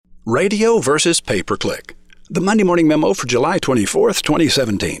Radio versus pay-per-click. The Monday Morning Memo for July 24th,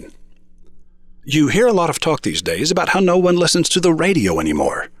 2017. You hear a lot of talk these days about how no one listens to the radio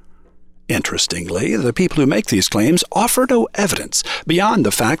anymore. Interestingly, the people who make these claims offer no evidence beyond the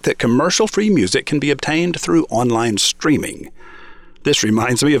fact that commercial-free music can be obtained through online streaming. This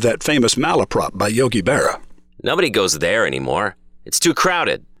reminds me of that famous malaprop by Yogi Berra. Nobody goes there anymore. It's too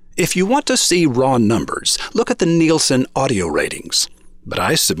crowded. If you want to see raw numbers, look at the Nielsen audio ratings. But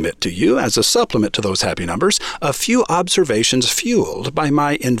I submit to you, as a supplement to those happy numbers, a few observations fueled by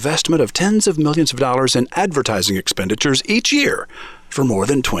my investment of tens of millions of dollars in advertising expenditures each year for more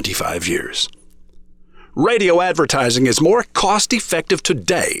than 25 years. Radio advertising is more cost-effective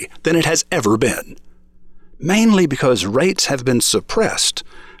today than it has ever been, mainly because rates have been suppressed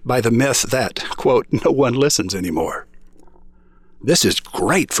by the myth that, quote, no one listens anymore. This is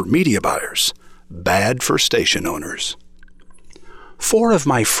great for media buyers, bad for station owners. 4 of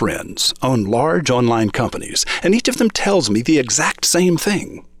my friends own large online companies, and each of them tells me the exact same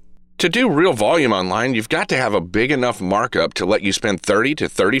thing. To do real volume online, you've got to have a big enough markup to let you spend 30 to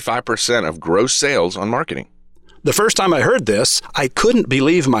 35% of gross sales on marketing. The first time I heard this, I couldn't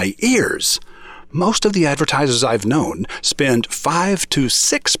believe my ears. Most of the advertisers I've known spend 5 to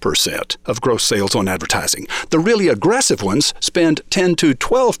 6% of gross sales on advertising. The really aggressive ones spend 10 to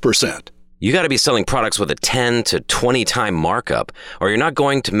 12%. You got to be selling products with a 10 to 20 time markup, or you're not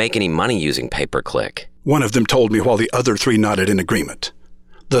going to make any money using pay-per-click. One of them told me while the other 3 nodded in agreement.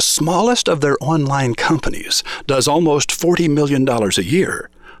 The smallest of their online companies does almost $40 million a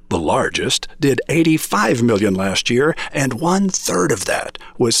year. The largest did $85 million last year, and 1/3 of that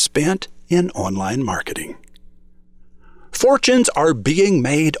was spent in online marketing. Fortunes are being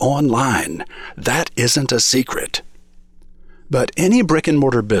made online. That isn't a secret. But any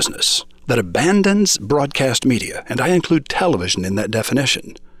brick-and-mortar business that abandons broadcast media, and I include television in that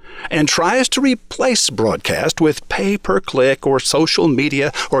definition, and tries to replace broadcast with pay-per-click or social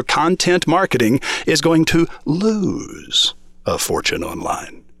media or content marketing is going to lose a fortune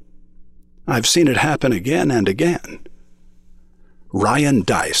online. I've seen it happen again and again. Ryan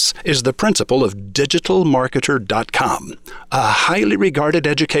Deiss is the principal of DigitalMarketer.com, a highly regarded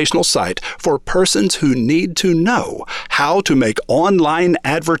educational site for persons who need to know how to make online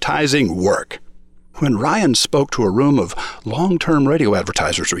advertising work. When Ryan spoke to a room of long-term radio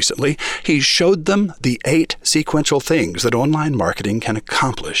advertisers recently, he showed them the 8 sequential things that online marketing can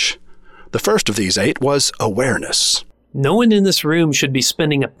accomplish. The first of these 8 was awareness. No one in this room should be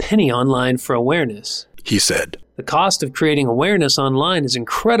spending a penny online for awareness, he said. The cost of creating awareness online is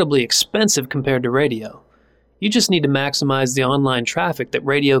incredibly expensive compared to radio. You just need to maximize the online traffic that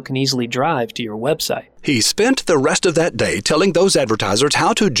radio can easily drive to your website. He spent the rest of that day telling those advertisers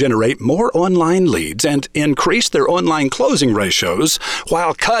how to generate more online leads and increase their online closing ratios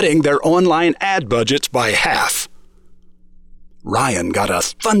while cutting their online ad budgets by half. Ryan got a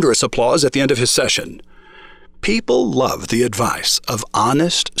thunderous applause at the end of his session. People love the advice of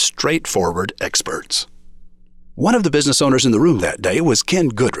honest, straightforward experts. One of the business owners in the room that day was Ken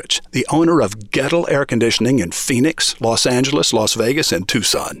Goodrich, the owner of Gettle Air Conditioning in Phoenix, Los Angeles, Las Vegas, and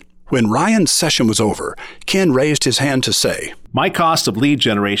Tucson. When Ryan's session was over, Ken raised his hand to say, "My cost of lead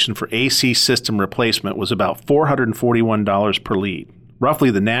generation for AC system replacement was about $441 per lead,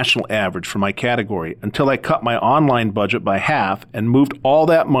 roughly the national average for my category, until I cut my online budget by half and moved all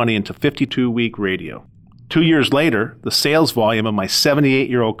that money into 52-week radio. 2 years later, the sales volume of my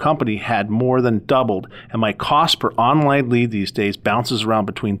 78-year-old company had more than doubled, and my cost per online lead these days bounces around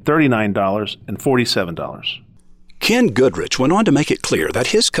between $39 and $47. Ken Goodrich went on to make it clear that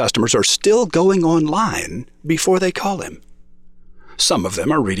his customers are still going online before they call him. Some of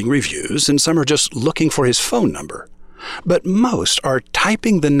them are reading reviews, and some are just looking for his phone number. But most are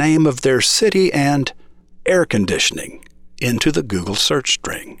typing the name of their city and air conditioning into the Google search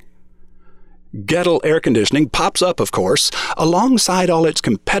string. Gettle Air Conditioning pops up, of course, alongside all its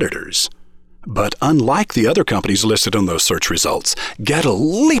competitors. But unlike the other companies listed on those search results, Gettle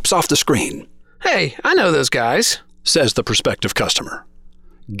leaps off the screen. "Hey, I know those guys," says the prospective customer.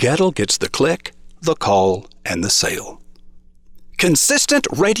 Gettle gets the click, the call, and the sale. Consistent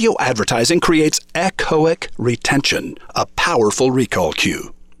radio advertising creates echoic retention, a powerful recall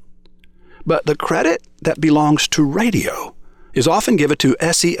cue. But the credit that belongs to radio is often given to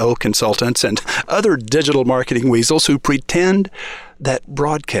SEO consultants and other digital marketing weasels who pretend that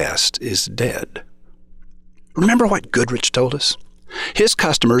broadcast is dead. Remember what Goodrich told us? His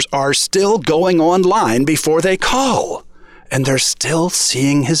customers are still going online before they call, and they're still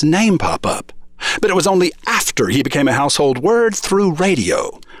seeing his name pop up. But it was only after he became a household word through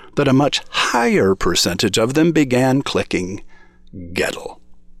radio that a much higher percentage of them began clicking Gettle.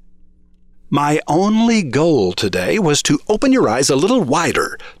 My only goal today was to open your eyes a little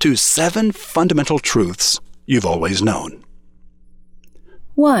wider to 7 fundamental truths you've always known.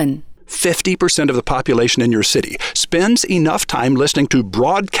 1. 50% of the population in your city spends enough time listening to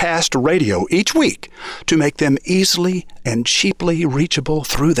broadcast radio each week to make them easily and cheaply reachable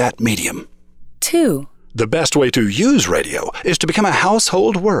through that medium. 2. The best way to use radio is to become a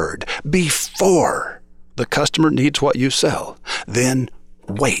household word before the customer needs what you sell. Then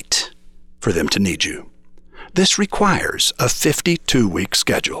wait for them to need you. This requires a 52-week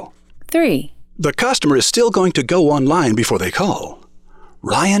schedule. 3. The customer is still going to go online before they call.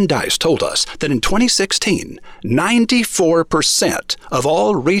 Ryan Dice told us that in 2016, 94% of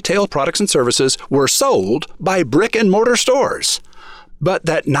all retail products and services were sold by brick-and-mortar stores, but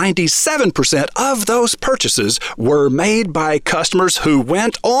that 97% of those purchases were made by customers who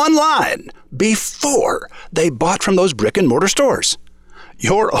went online before they bought from those brick-and-mortar stores.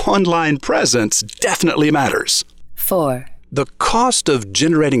 Your online presence definitely matters. 4. The cost of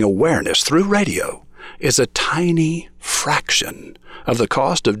generating awareness through radio is a tiny fraction of the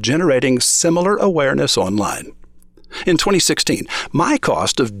cost of generating similar awareness online. In 2016, my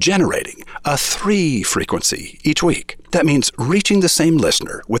cost of generating a 3 frequency each week, that means reaching the same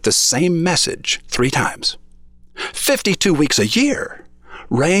listener with the same message 3 times, 52 weeks a year,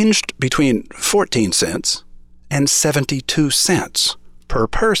 ranged between 14 cents and 72 cents per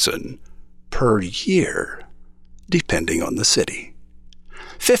person per year, depending on the city.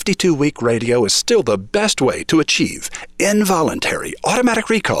 52-week radio is still the best way to achieve involuntary automatic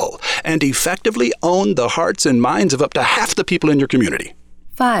recall and effectively own the hearts and minds of up to half the people in your community.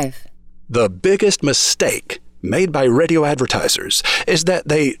 5. The biggest mistake made by radio advertisers is that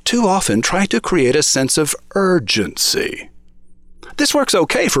they too often try to create a sense of urgency. This works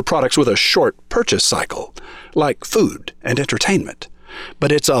okay for products with a short purchase cycle, like food and entertainment,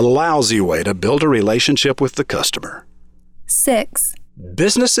 but it's a lousy way to build a relationship with the customer. 6.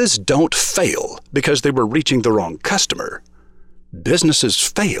 Businesses don't fail because they were reaching the wrong customer. Businesses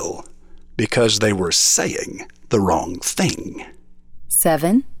fail because they were saying the wrong thing.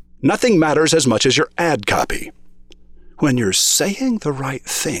 7. Nothing matters as much as your ad copy. When you're saying the right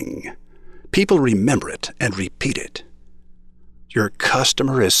thing, people remember it and repeat it. Your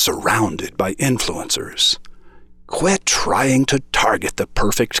customer is surrounded by influencers. Quit trying to target the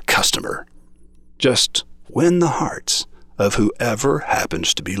perfect customer. Just win the hearts of whoever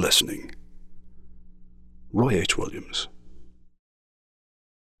happens to be listening. Roy H. Williams.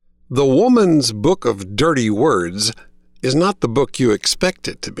 The Woman's Book of Dirty Words is not the book you expect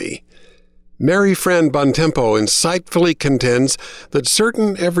it to be. Mary Fran Bontempo insightfully contends that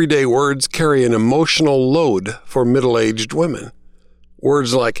certain everyday words carry an emotional load for middle-aged women.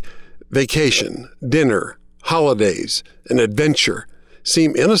 Words like vacation, dinner, holidays, and adventure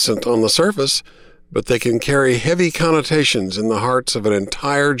seem innocent on the surface, but they can carry heavy connotations in the hearts of an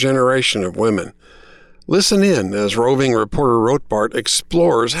entire generation of women. Listen in as roving reporter Rothbart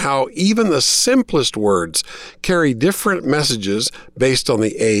explores how even the simplest words carry different messages based on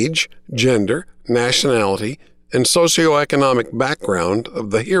the age, gender, nationality, and socioeconomic background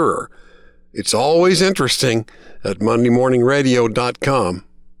of the hearer. It's always interesting at MondayMorningRadio.com.